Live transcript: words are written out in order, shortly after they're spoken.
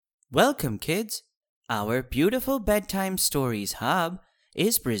Welcome, kids. Our beautiful bedtime stories hub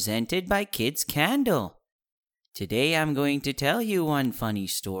is presented by Kids Candle. Today I'm going to tell you one funny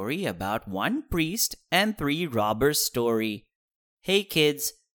story about one priest and three robbers story. Hey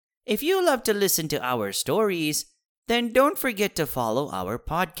kids, if you love to listen to our stories, then don't forget to follow our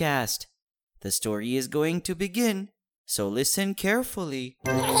podcast. The story is going to begin, so listen carefully.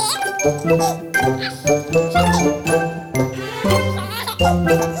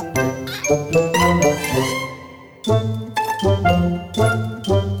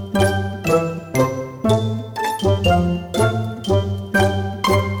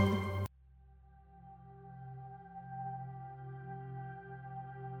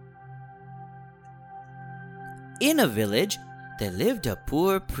 In a village, there lived a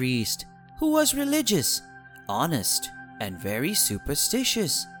poor priest who was religious, honest, and very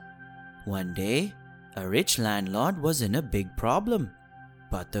superstitious. One day, a rich landlord was in a big problem,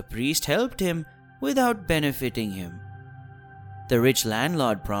 but the priest helped him without benefiting him. The rich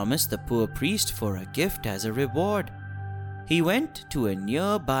landlord promised the poor priest for a gift as a reward. He went to a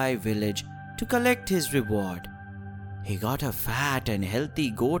nearby village to collect his reward. He got a fat and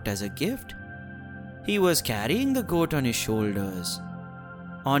healthy goat as a gift. He was carrying the goat on his shoulders.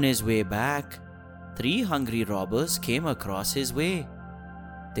 On his way back, three hungry robbers came across his way.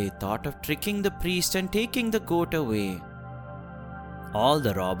 They thought of tricking the priest and taking the goat away. All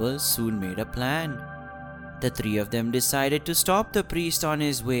the robbers soon made a plan. The three of them decided to stop the priest on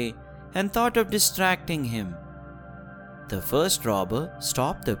his way and thought of distracting him. The first robber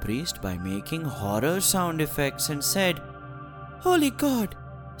stopped the priest by making horror sound effects and said, "Holy God!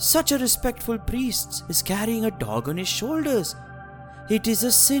 Such a respectful priest is carrying a dog on his shoulders. It is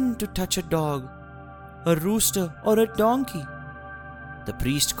a sin to touch a dog, a rooster, or a donkey." The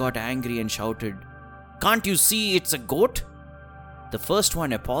priest got angry and shouted, "Can't you see it's a goat?" The first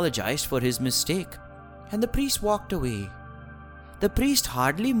one apologized for his mistake, and the priest walked away. The priest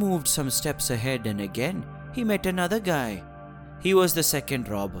hardly moved some steps ahead, and again he met another guy. He was the second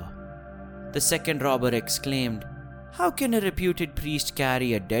robber. The second robber exclaimed, "How can a reputed priest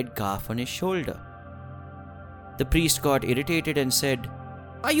carry a dead calf on his shoulder?" The priest got irritated and said,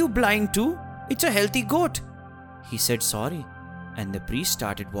 "Are you blind too? It's a healthy goat." He said sorry, and the priest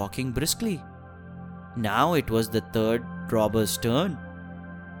started walking briskly. Now it was the third robber's turn.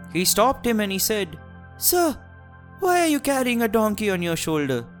 He stopped him and he said, "Sir, why are you carrying a donkey on your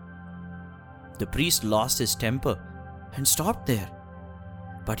shoulder?" The priest lost his temper and stopped there.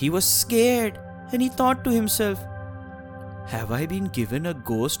 But he was scared and he thought to himself, "Have I been given a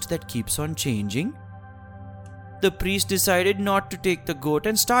ghost that keeps on changing?" The priest decided not to take the goat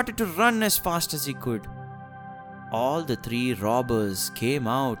and started to run as fast as he could. All the three robbers came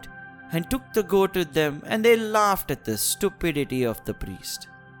out and took the goat with them, and they laughed at the stupidity of the priest.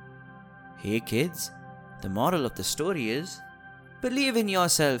 Hey kids, the moral of the story is, believe in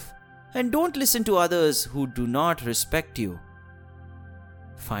yourself and don't listen to others who do not respect you.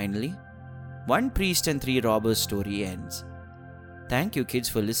 Finally, one priest and three robbers story ends. Thank you kids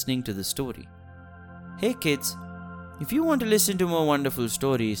for listening to the story. Hey kids, if you want to listen to more wonderful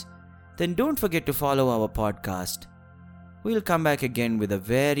stories, then don't forget to follow our podcast. We'll come back again with a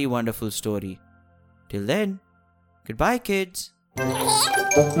very wonderful story. Till then, goodbye kids.